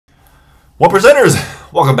One percenters,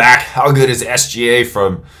 welcome back. How good is SGA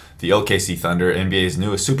from the OKC Thunder, NBA's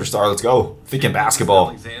newest superstar? Let's go. Thinking basketball.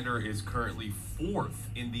 Alexander is currently fourth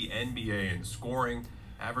in the NBA in scoring,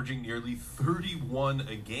 averaging nearly 31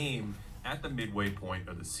 a game at the midway point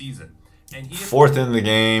of the season. And he fourth in the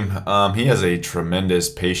game. He has a tremendous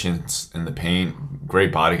patience in the paint,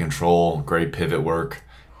 great body control, great pivot work,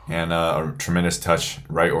 and a tremendous touch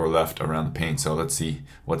right or left around the paint. So let's see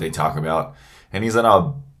what they talk about. And he's on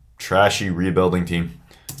a trashy rebuilding team.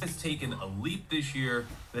 Has taken a leap this year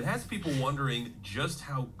that has people wondering just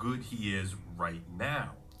how good he is right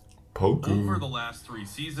now. Over the last 3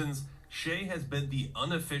 seasons, SHAI has been the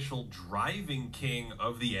unofficial driving king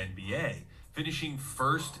of the NBA, finishing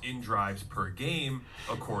first in drives per game,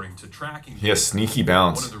 according to tracking. He has sneaky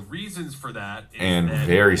bounce. One of the reasons for that is and that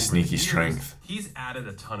very over sneaky years, strength. He's added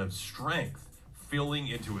a ton of strength, filling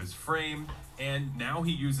into his frame, and now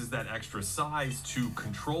he uses that extra size to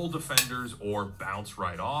control defenders or bounce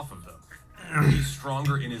right off of them. He's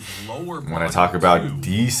stronger in his lower body. When I talk about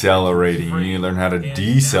decelerating, you need to learn how to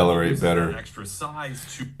decelerate better.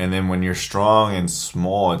 And then when you're strong and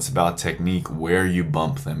small, it's about technique, where you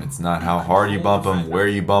bump them. It's not how hard you bump them, where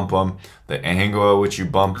you bump them, the angle at which you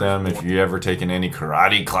bump them. If you ever taken any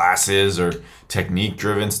karate classes or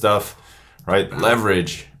technique-driven stuff, right?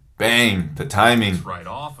 Leverage, bang, the timing. Right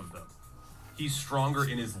off of them. He's stronger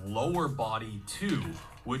in his lower body too,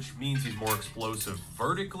 which means he's more explosive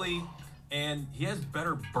vertically, and he has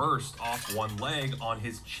better burst off one leg on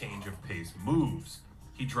his change of pace moves.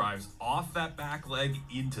 He drives off that back leg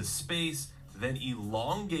into space, then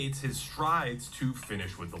elongates his strides to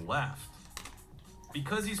finish with the left.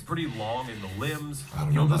 Because he's pretty long in the limbs,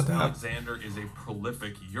 Gilgeous Alexander is a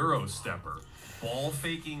prolific Euro stepper, ball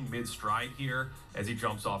faking mid-stride here as he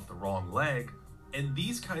jumps off the wrong leg. And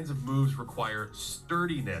these kinds of moves require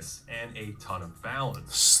sturdiness and a ton of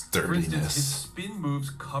balance. Sturdiness. For instance, his spin moves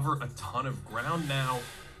cover a ton of ground now,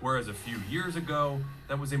 whereas a few years ago,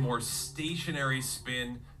 that was a more stationary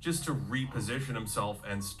spin just to reposition himself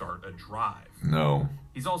and start a drive. No.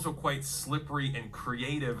 He's also quite slippery and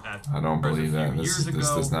creative at I don't believe that. This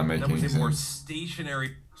does not make any sense. That was a more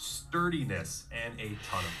stationary sturdiness and a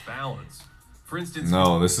ton of balance. For instance,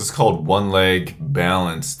 no, this is called one leg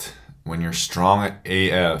balanced. When you're strong at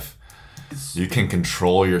AF, you can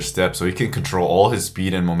control your step. So he can control all his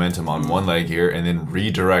speed and momentum on one leg here and then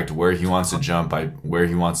redirect where he wants to jump by where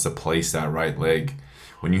he wants to place that right leg.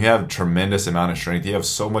 When you have tremendous amount of strength, you have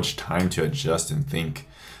so much time to adjust and think.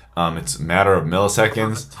 It's a matter of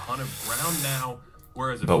milliseconds.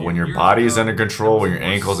 But when your body is under control, when your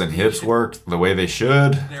ankles and hips work the way they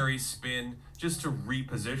should, just to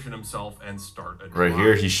reposition himself and start a drive. Right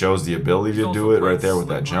here, he shows the ability to do it right there with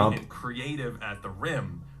that jump. And creative at the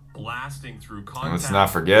rim, blasting through contact. And let's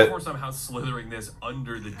not forget, or somehow slithering this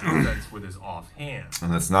under the defense with his offhand.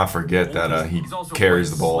 And let's not forget that he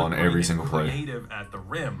carries the ball on every single play. Creative at the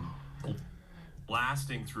rim,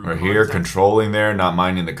 blasting through right here, controlling there, not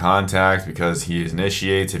minding the contact because he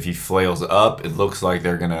initiates. If he flails up, it looks like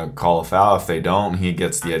they're gonna call a foul. If they don't, he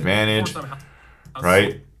gets the advantage.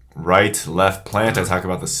 Right. Right, left plant. I talk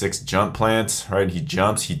about the 6 jump plants, right? He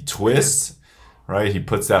jumps, he twists, right? He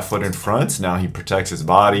puts that foot in front. Now he protects his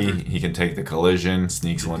body. He can take the collision,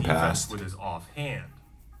 sneaks one past. With his offhand.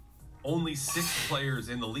 Only 6 players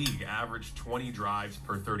in the league average 20 drives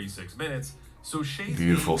per 36 minutes. So SHAI's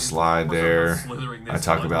beautiful slide there. I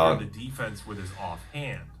talk about the defense with his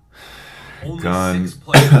offhand. Gun, 6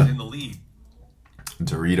 players in the league.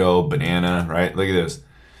 Dorito, banana, right? Look at this.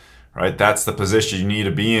 Right, that's the position you need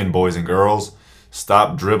to be in, boys and girls.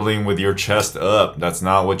 Stop dribbling with your chest up. That's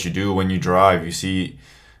not what you do when you drive. You see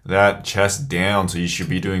that chest down, so you should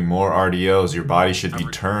be doing more RDOs. Your body should be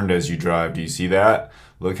turned as you drive. Do you see that?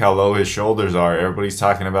 Look how low his shoulders are. Everybody's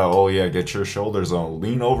talking about, oh yeah, get your shoulders on.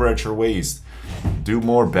 Lean over at your waist. Do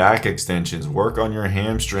more back extensions. Work on your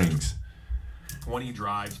hamstrings. 20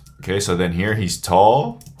 drives. Okay, so then here he's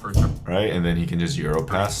tall, right? And then he can just Euro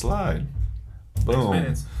pass slide.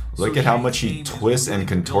 Boom. Look at how much he twists and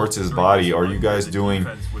contorts his body. Are you guys doing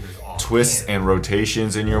twists and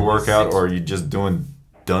rotations in your workout, or are you just doing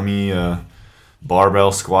dummy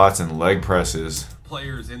barbell squats and leg presses?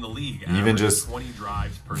 Even just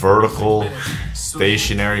vertical,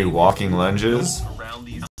 stationary walking lunges.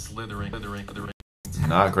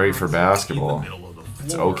 Not great for basketball.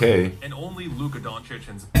 It's okay.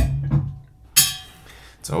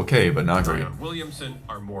 It's okay, but not great. Williamson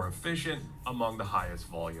are more efficient among the highest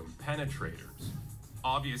volume penetrators.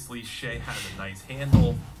 Obviously, SHAI has a nice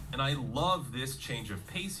handle, and I love this change of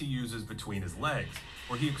pace he uses between his legs,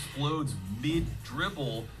 where he explodes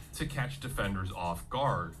mid-dribble to catch defenders off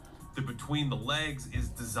guard. The between the legs is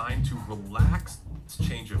designed to relax the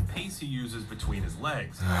change of pace he uses between his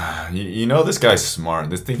legs. You know this guy's smart.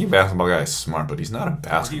 This thinking basketball guy is smart, but he's not a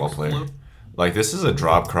basketball player. Like, this is a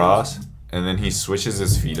drop cross, and then he switches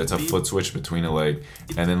his feet. It's a foot switch between a leg.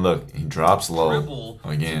 And then look, he drops low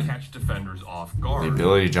again. Catch defenders off guard. The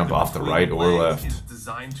ability to jump off the right or left.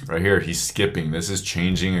 Right here, he's skipping. This is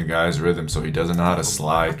changing a guy's rhythm, so he doesn't know how to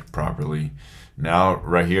slide properly. Now,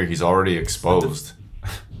 right here, he's already exposed.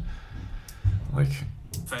 Like,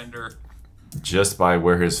 just by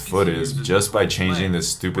where his foot is, just by changing this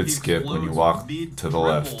stupid skip when you walk to the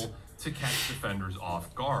left. To catch defenders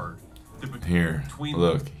off guard. Here,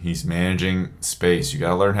 look, he's managing space. You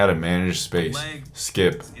gotta learn how to manage space.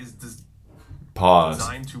 Skip, pause,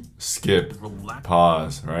 skip,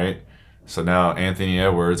 pause, right? So now Anthony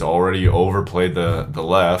Edwards already overplayed the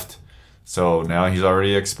left, so now he's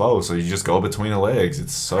already exposed. So you just go between the legs.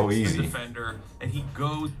 It's so easy.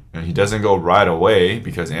 And he doesn't go right away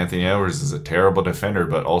because Anthony Edwards is a terrible defender,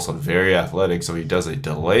 but also very athletic. So he does a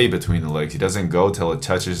delay between the legs. He doesn't go till it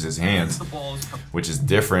touches his hands, which is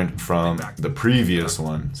different from the previous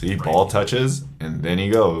one. See, ball touches and then he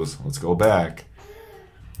goes. Let's go back.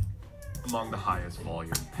 Among the highest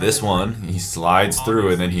volume. This one, he slides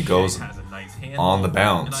through and then he goes on the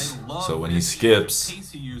bounce. So when he skips,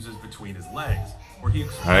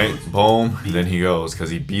 right, boom, then he goes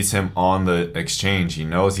because he beats him on the exchange. He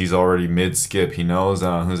knows he's already mid skip. He knows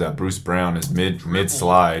who's that? Bruce Brown is mid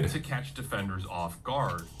slide. To catch defenders off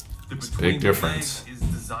guard. It's a big difference. Is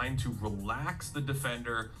designed to relax the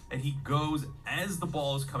defender, and he goes as the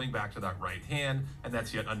ball is coming back to that right hand, and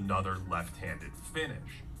that's yet another left-handed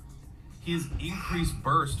finish. His increased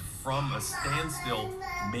burst from a standstill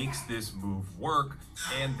makes this move work,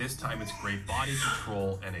 and this time it's great body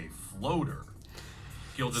control and a floater.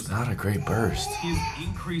 It's not a great burst. His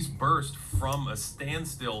increased burst from a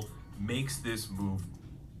standstill makes this move.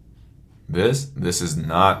 This is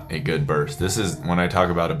not a good burst. This is when I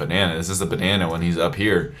talk about a banana. This is a banana when he's up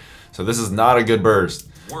here. So this is not a good burst.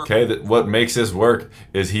 Okay, what makes this work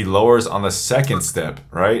is he lowers on the second step,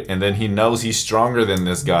 right? And then he knows he's stronger than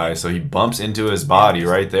this guy, so he bumps into his body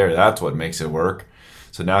right there. That's what makes it work.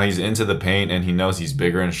 So now he's into the paint and he knows he's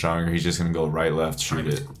bigger and stronger. He's just going to go right, left, shoot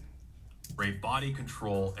it. Great body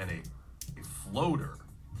control and a floater.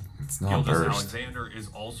 It's not burst. Alexander is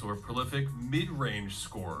also a prolific mid-range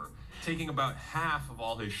scorer, taking about half of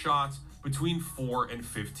all his shots between 4 and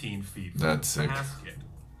 15 feet from the basket.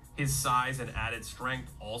 His size and added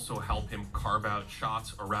strength also help him carve out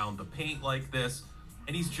shots around the paint like this,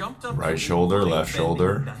 and he's jumped up right shoulder, left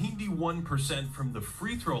shoulder. 91% from the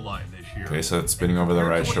free throw line this year. Okay, so it's spinning over the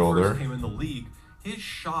right shoulder. Came in the league, his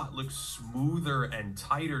shot looks smoother and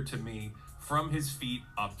tighter to me from his feet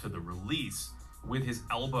up to the release, with his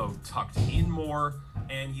elbow tucked in more,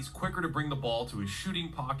 and he's quicker to bring the ball to his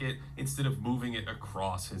shooting pocket instead of moving it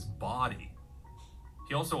across his body.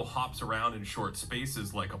 He also hops around in short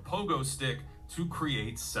spaces like a pogo stick to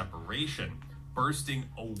create separation, bursting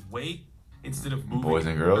away instead of moving. Boys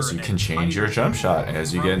and girls, you can change your jump shot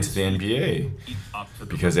as you get into the NBA.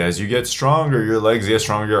 Because as you get stronger, your legs get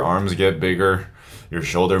stronger, your arms get bigger, your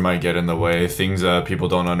shoulder might get in the way. Things people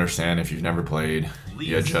don't understand if you've never played.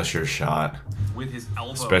 You adjust your shot.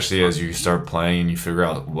 Especially as you start playing, you figure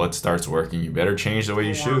out what starts working. You better change the way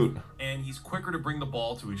you shoot. And he's quicker to bring the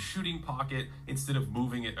ball to his shooting pocket instead of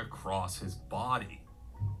moving it across his body.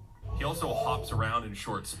 He also hops around in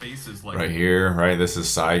short spaces like right here, right? This is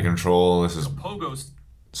side control. This is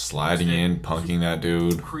sliding in, punking that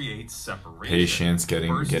dude. Creates separation. Patience,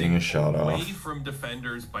 getting a shot off. Away from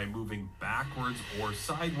defenders by moving backwards or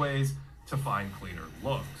sideways to find cleaner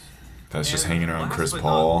looks. That's just hanging around Chris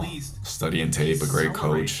Paul, studying tape, a great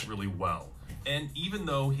coach. Really well. And even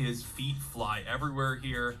though his feet fly everywhere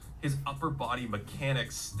here, his upper body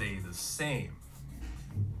mechanics stay the same.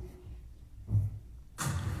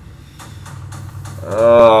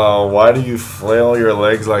 Oh, why do you flail your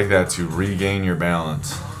legs like that to regain your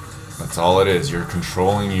balance? That's all it is. You're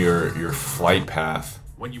controlling your flight path.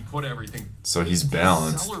 When you put everything, so he's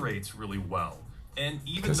balanced. He accelerates really well. And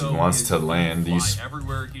even because he wants to land these.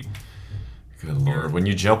 Good lord. When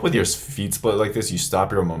you jump with your feet split like this, you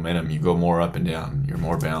stop your momentum. You go more up and down. You're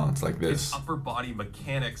more balanced like this. His upper body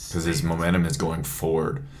mechanics. Because his momentum is going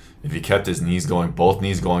forward. If he kept his knees going, both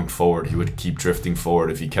knees going forward, he would keep drifting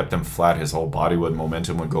forward. If he kept them flat, his whole body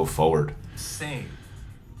momentum would go forward. Same.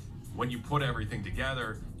 When you put everything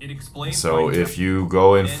together, it explains. So if you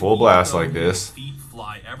go in full blast like this,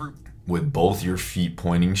 with both your feet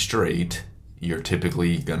pointing straight, you're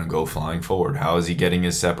typically going to go flying forward. How is he getting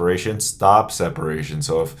his separation? Stop separation.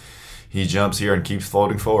 So if he jumps here and keeps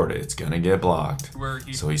floating forward, it's going to get blocked.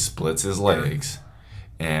 So he splits his legs.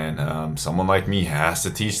 And someone like me has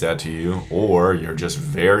to teach that to you, or you're just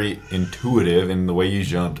very intuitive in the way you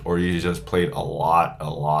jumped, or you just played a lot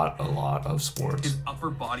of sports. His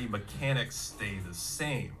upper body mechanics stay the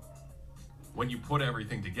same. When you put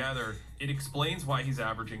everything together, it explains why he's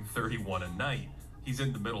averaging 31 a night. He's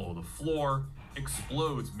in the middle of the floor,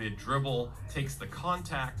 explodes mid-dribble, takes the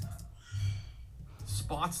contact,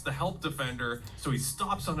 spots the help defender, so he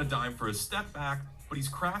stops on a dime for a step back, but he's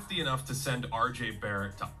crafty enough to send RJ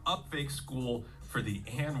Barrett to up fake school for the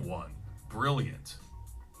and one. Brilliant.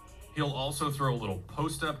 He'll also throw a little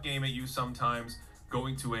post-up game at you sometimes,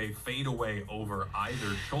 going to a fadeaway over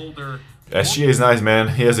either shoulder. SGA is nice, man.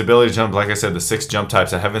 He has the ability to jump, like I said, the 6 jump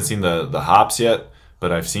types. I haven't seen the hops yet,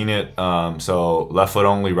 but I've seen it. So left foot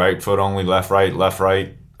only, right foot only, left, right,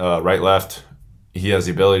 right, left. He has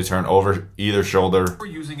the ability to turn over either shoulder. We're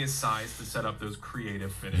using his size to set up those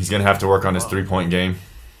creative finishes. He's going to have to work on his 3-point game.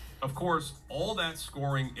 Of course, all that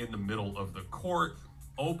scoring in the middle of the court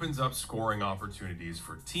opens up scoring opportunities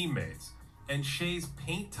for teammates. And SHAI's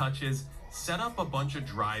paint touches set up a bunch of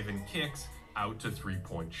drive and kicks out to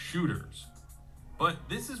 3-point shooters. But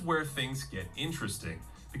this is where things get interesting,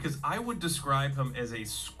 because I would describe him as a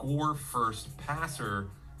score-first passer,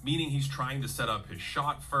 meaning he's trying to set up his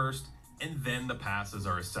shot first, and then the passes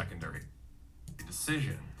are a secondary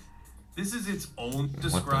decision. This is its own.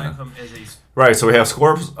 Describe him as a right. So we have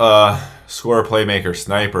scorer, playmaker,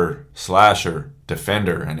 sniper, slasher,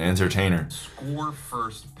 defender, and entertainer. Score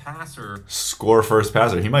first passer. Score first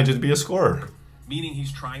passer. He might just be a scorer. Meaning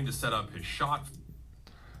he's trying to set up his shot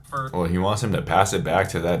first. Well, he wants him to pass it back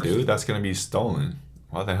to that dude. That's going to be stolen.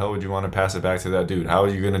 Why the hell would you want to pass it back to that dude? How are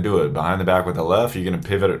you going to do it? Behind the back with the left? You're going to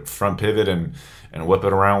pivot, front pivot, and whip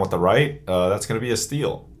it around with the right? That's going to be a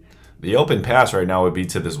steal. The open pass right now would be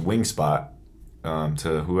to this wing spot,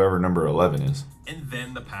 to whoever number 11 is. And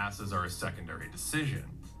then the passes are a secondary decision.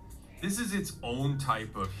 This is its own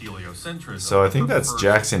type of heliocentrism. So I think that's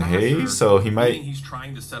Jackson Hayes. So he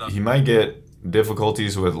might get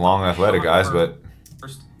difficulties with long athletic guys, but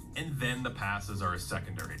and then the passes are a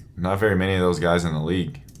secondary. Not very many of those guys in the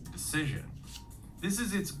league. Decision. This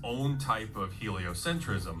is its own type of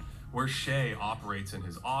heliocentrism, where SHAI operates in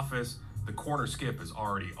his office, the corner skip is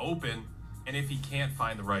already open, and if he can't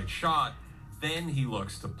find the right shot, then he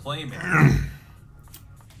looks to playmaker.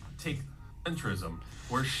 Take centrism,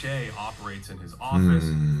 where SHAI operates in his office,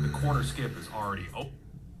 the corner skip is already open.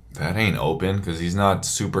 That ain't open, because he's not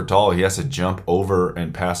super tall. He has to jump over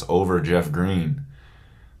and pass over Jeff Green.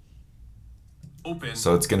 Open.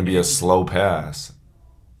 So it's going to be a slow pass.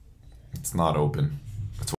 It's not open.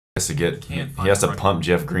 That's what he has to get. He has to pump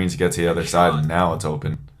Jeff Green to get to the other side, and now it's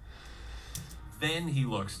open. Then he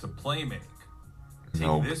looks to playmake.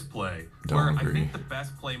 Nope. This play, Don't where agree. I think the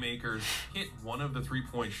best playmakers hit one of the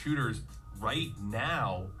 3-point shooters right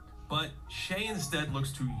now, but SHAI instead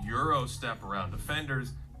looks to Euro step around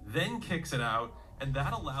defenders, then kicks it out, and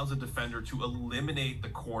that allows a defender to eliminate the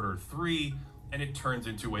corner 3, and it turns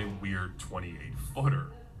into a weird 28-footer.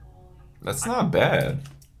 That's not bad.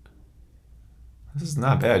 This is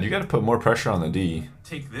not bad. You got to put more pressure on the D.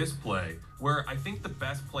 Take this play, where I think the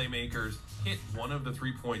best playmakers hit one of the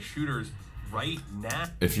 3-point shooters right now.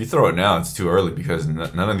 If you throw it now, it's too early because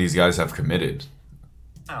none of these guys have committed.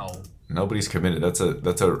 Now, nobody's committed. That's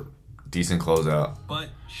a decent closeout. But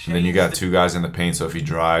and then you got 2 guys in the paint, so if he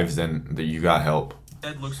drives, then you got help.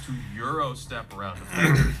 Ed looks to Euro step around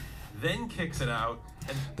defenders, then kicks it out.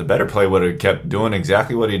 And the better play would have kept doing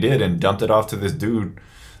exactly what he did and dumped it off to this dude,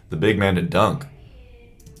 the big man, to dunk.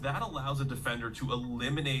 That allows a defender to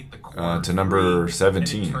eliminate the corner to number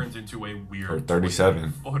 17 and it turns into a weird or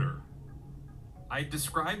 37 footer. I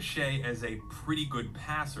describe SHAI as a pretty good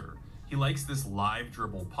passer. He likes this live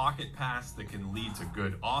dribble pocket pass that can lead to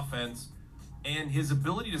good offense, and his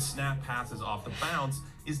ability to snap passes off the bounce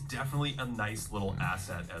is definitely a nice little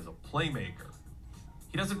asset as a playmaker.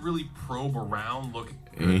 He doesn't really probe around looking.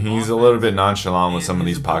 He's a little bit nonchalant with some of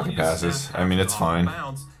these pocket passes. I mean, it's fine.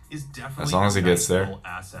 As long as it gets there.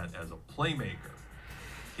 Asset as a playmaker.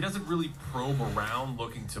 He doesn't really probe around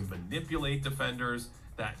looking to manipulate defenders.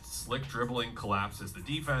 That slick dribbling collapses the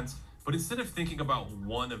defense. But instead of thinking about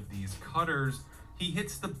one of these cutters, he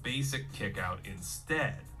hits the basic kick out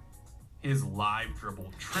instead. His live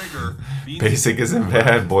dribble trigger means basic isn't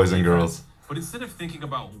bad, boys and girls. But instead of thinking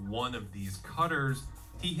about one of these cutters,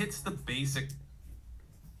 he hits the basic.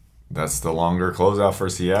 That's the longer closeout for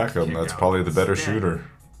Siakam. That's probably the better shooter.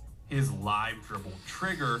 His live dribble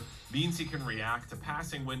trigger means he can react to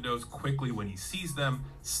passing windows quickly when he sees them,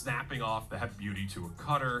 snapping off that beauty to a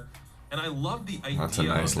cutter. And I love the idea That's a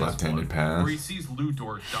nice of this left-handed one, pass. where he sees Lou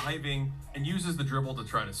Dort diving and uses the dribble to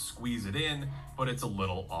try to squeeze it in, but it's a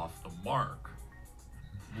little off the mark.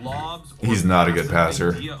 Lobs or He's not a good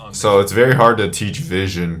passive passer, idea on so this it's very hard to teach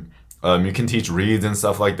vision. You can teach reads and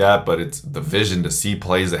stuff like that, but it's the vision to see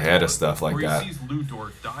plays ahead of stuff like where that. he sees Lou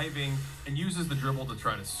Dort diving and uses the dribble to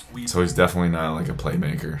try to squeeze So he's definitely not like a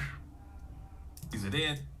playmaker. it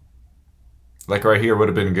in, Like right here would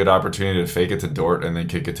have been a good opportunity to fake it to Dort and then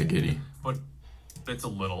kick it to Giddey. but it's a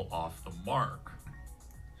little off the mark.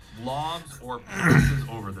 Lobs or passes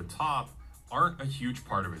over the top aren't a huge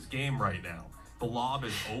part of his game right now. The lob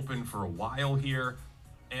is open for a while here,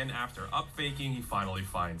 and after up faking, he finally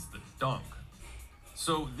finds the dunk.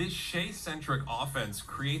 So this SHAI-centric offense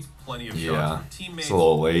creates plenty of shots for teammates. It's a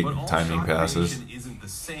little late but all timing shot passes. creation isn't the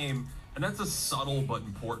same, and that's a subtle but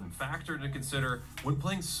important factor to consider when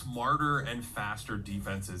playing smarter and faster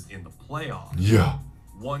defenses in the playoffs. Yeah.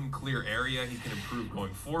 One clear area he can improve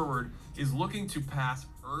going forward is looking to pass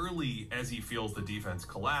early as he feels the defense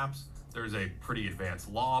collapse. There's a pretty advanced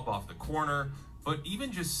lob off the corner, but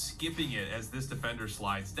even just skipping it as this defender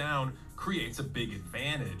slides down creates a big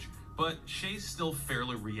advantage. But SHAI's still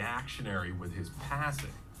fairly reactionary with his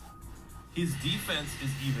passing. His defense is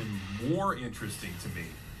even more interesting to me.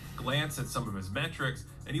 Glance at some of his metrics,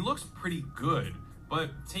 and he looks pretty good, but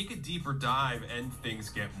take a deeper dive and things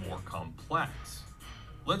get more complex.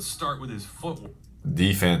 Let's start with his footwork.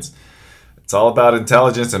 Defense. It's all about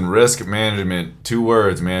intelligence and risk management. 2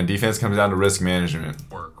 words, man. Defense comes down to risk management.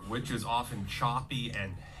 Which is often choppy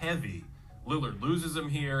and heavy. Lillard loses him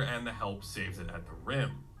here, and the help saves it at the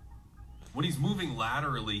rim. When he's moving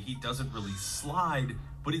laterally, he doesn't really slide,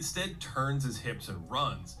 but instead turns his hips and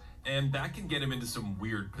runs, and that can get him into some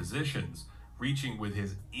weird positions, reaching with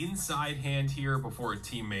his inside hand here before a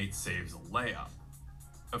teammate saves a layup.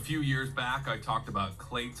 A few years back, I talked about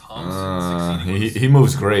Klay Thompson succeeding with He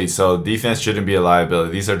moves great, so defense shouldn't be a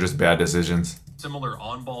liability. These are just bad decisions. similar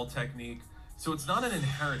on-ball technique, so it's not an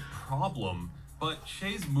inherent problem, but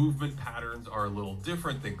SHAI's movement patterns are a little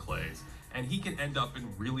different than Klay's, and he can end up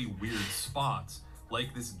in really weird spots,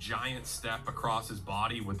 like this giant step across his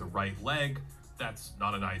body with the right leg. That's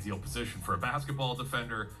not an ideal position for a basketball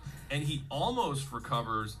defender, and he almost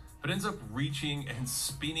recovers, but ends up reaching and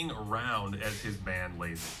spinning around as his man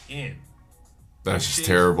lays it in. That's just SHAI's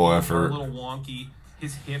terrible feet are effort. a little wonky.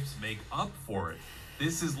 His hips make up for it.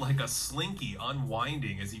 This is like a slinky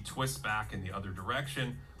unwinding as he twists back in the other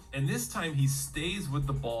direction, and this time he stays with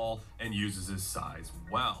the ball and uses his size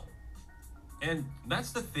well. And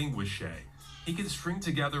that's the thing with SHAI. He can string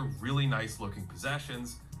together really nice looking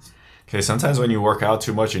possessions. Okay, sometimes when you work out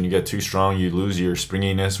too much and you get too strong, you lose your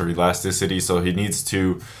springiness or elasticity, so he needs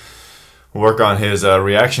to work on his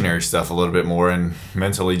reactionary stuff a little bit more and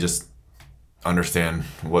mentally just understand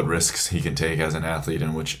what risks he can take as an athlete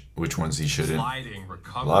and which ones he shouldn't. Sliding,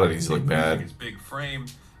 recovering, A lot of these look bad. His big frame,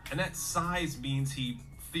 and that size means he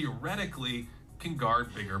theoretically can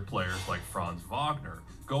guard bigger players like Franz Wagner,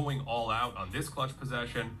 going all out on this clutch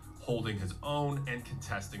possession, holding his own and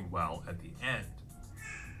contesting well at the end.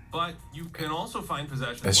 But you can also find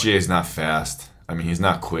possessions SGA is not fast. I mean, he's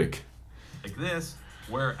not quick. like this,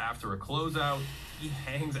 where after a closeout, he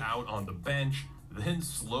hangs out on the bench, then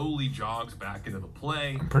slowly jogs back into the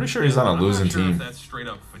play. I'm pretty sure he's on a losing I'm not sure team. if that's straight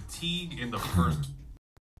up fatigue in the first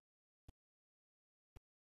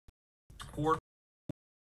quarter,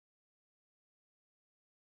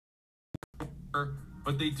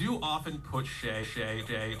 but they do often put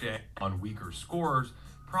SHAI on weaker scorers,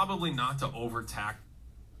 probably not to overtax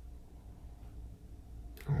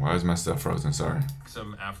Why is my stuff frozen? Sorry.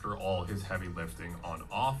 him after all his heavy lifting on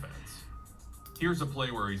offense. Here's a play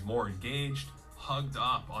where he's more engaged, hugged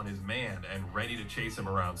up on his man and ready to chase him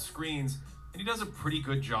around screens, and he does a pretty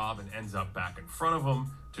good job and ends up back in front of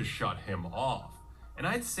him to shut him off. And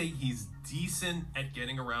I'd say he's decent at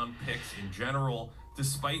getting around picks in general,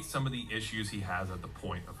 despite some of the issues he has at the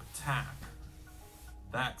point of attack.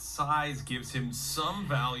 That size gives him some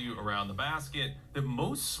value around the basket that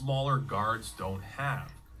most smaller guards don't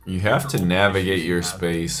have. You have to navigate your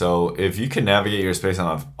space. So if you can navigate your space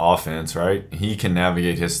on offense, right, he can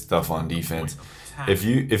navigate his stuff on defense. If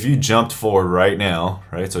you jumped forward right now,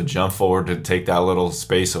 right, so jump forward to take that little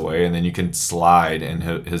space away, and then you can slide,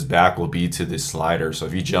 and his back will be to the slider. So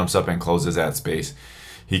if he jumps up and closes that space,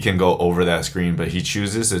 he can go over that screen, but he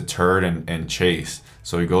chooses to turn and chase.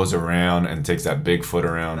 So he goes around and takes that big foot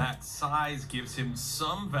around. That size gives him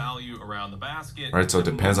some value around the basket. Right, so it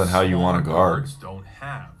that depends most on how you want to smaller guard. guards don't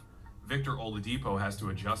have. Victor Oladipo has to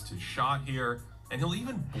adjust his shot here, and he'll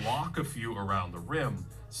even block a few around the rim,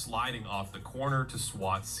 sliding off the corner to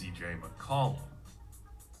swat CJ McCollum.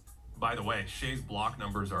 By the way, SHAI's block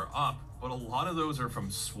numbers are up, but a lot of those are from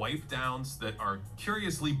swipe downs that are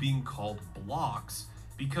curiously being called blocks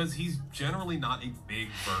because he's generally not a big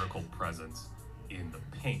vertical presence in the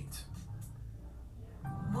paint.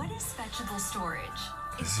 What is vegetable storage?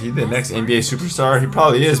 Is he the next NBA superstar? He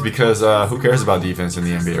probably is because who cares about defense in the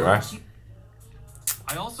NBA, right?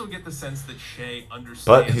 I also get the sense that SHAI understands.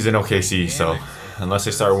 But he's in OKC, so unless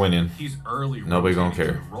they start winning, he's early nobody gonna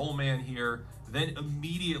care. Roll man here, then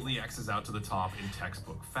immediately X's out to the top in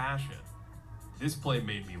textbook fashion. This play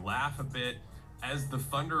made me laugh a bit. As the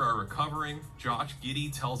Thunder are recovering, Josh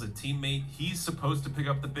Giddey tells a teammate he's supposed to pick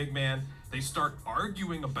up the big man. They start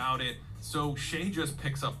arguing about it, so SHAI just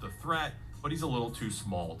picks up the threat, but he's a little too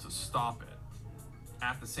small to stop it.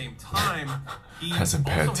 At the same time, he That's a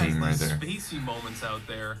bad also team right has there. these spacey moments out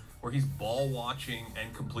there where he's ball watching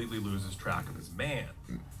and completely loses track of his man.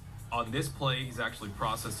 On this play, he's actually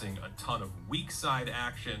processing a ton of weak side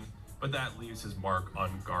action, but that leaves his mark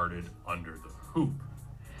unguarded under the hoop.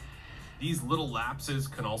 These little lapses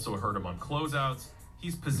can also hurt him on closeouts.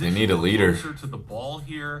 He's positioned need a leader. closer to the ball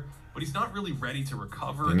here, but he's not really ready to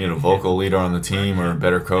recover. They need a vocal leader on the team or a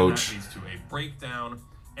better coach. And that leads to a breakdown.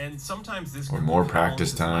 And sometimes this Or can more compound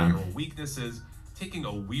practice his time. lateral weaknesses, taking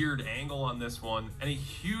a weird angle on this one, and a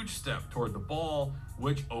huge step toward the ball,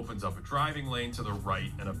 which opens up a driving lane to the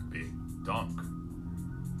right and a big dunk.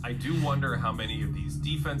 I do wonder how many of these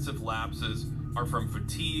defensive lapses are from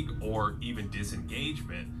fatigue or even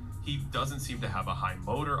disengagement. He doesn't seem to have a high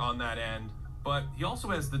motor on that end, but he also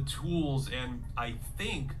has the tools and, I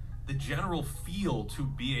think, the general feel to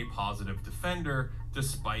be a positive defender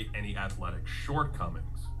despite any athletic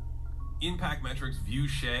shortcomings. Impact Metrics view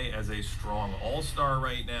SHAI as a strong all-star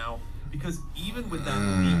right now because even with that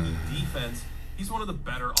leaky defense, he's one of the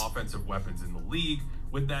better offensive weapons in the league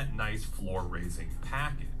with that nice floor-raising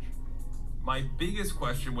package. My biggest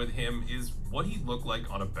question with him is what he'd look like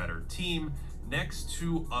on a better team next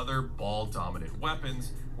to other ball-dominant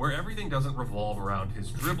weapons where everything doesn't revolve around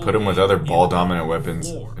his dribble. Put him with other ball-dominant weapons.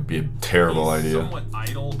 It'd be a terrible idea. Somewhat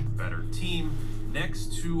idle, better team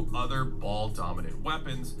next to other ball-dominant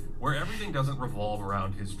weapons where everything doesn't revolve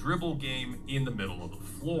around his dribble game in the middle of the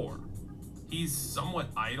floor. He's somewhat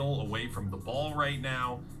idle away from the ball right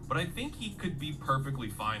now, but I think he could be perfectly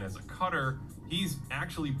fine as a cutter. He's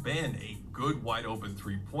actually been a good wide-open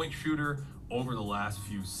three-point shooter over the last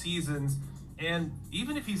few seasons, and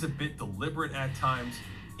even if he's a bit deliberate at times,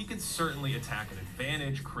 he can certainly attack an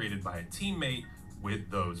advantage created by a teammate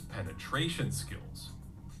with those penetration skills.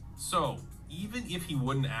 So, even if he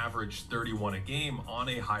wouldn't average 31 a game on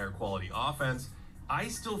a higher quality offense, I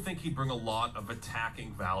still think he'd bring a lot of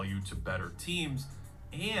attacking value to better teams,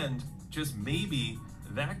 and just maybe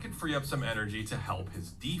that could free up some energy to help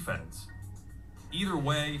his defense. Either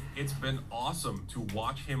way, it's been awesome to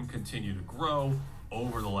watch him continue to grow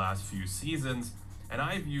over the last few seasons, and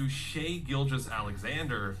I view SHAI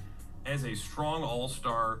Gilgeous-Alexander as a strong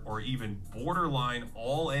all-star or even borderline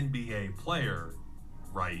all-NBA player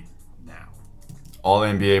right now. All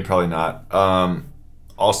NBA, probably not.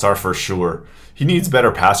 All-star for sure. He needs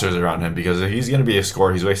better passers around him because if he's going to be a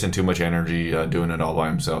scorer, he's wasting too much energy doing it all by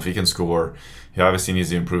himself. He can score. He obviously needs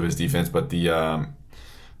to improve his defense, but the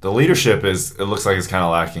leadership it looks like it's kind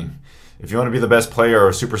of lacking. If you want to be the best player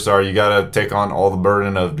or superstar, you got to take on all the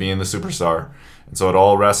burden of being the superstar. And so it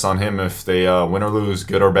all rests on him if they win or lose,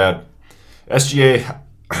 good or bad. SGA,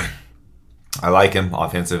 I like him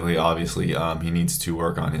offensively, obviously. He needs to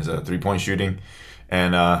work on his three-point shooting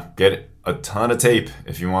and get a ton of tape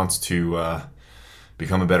if he wants to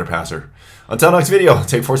become a better passer. Until next video,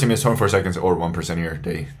 take 14 minutes, 24 seconds, or 1% of your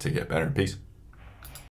day to get better. Peace.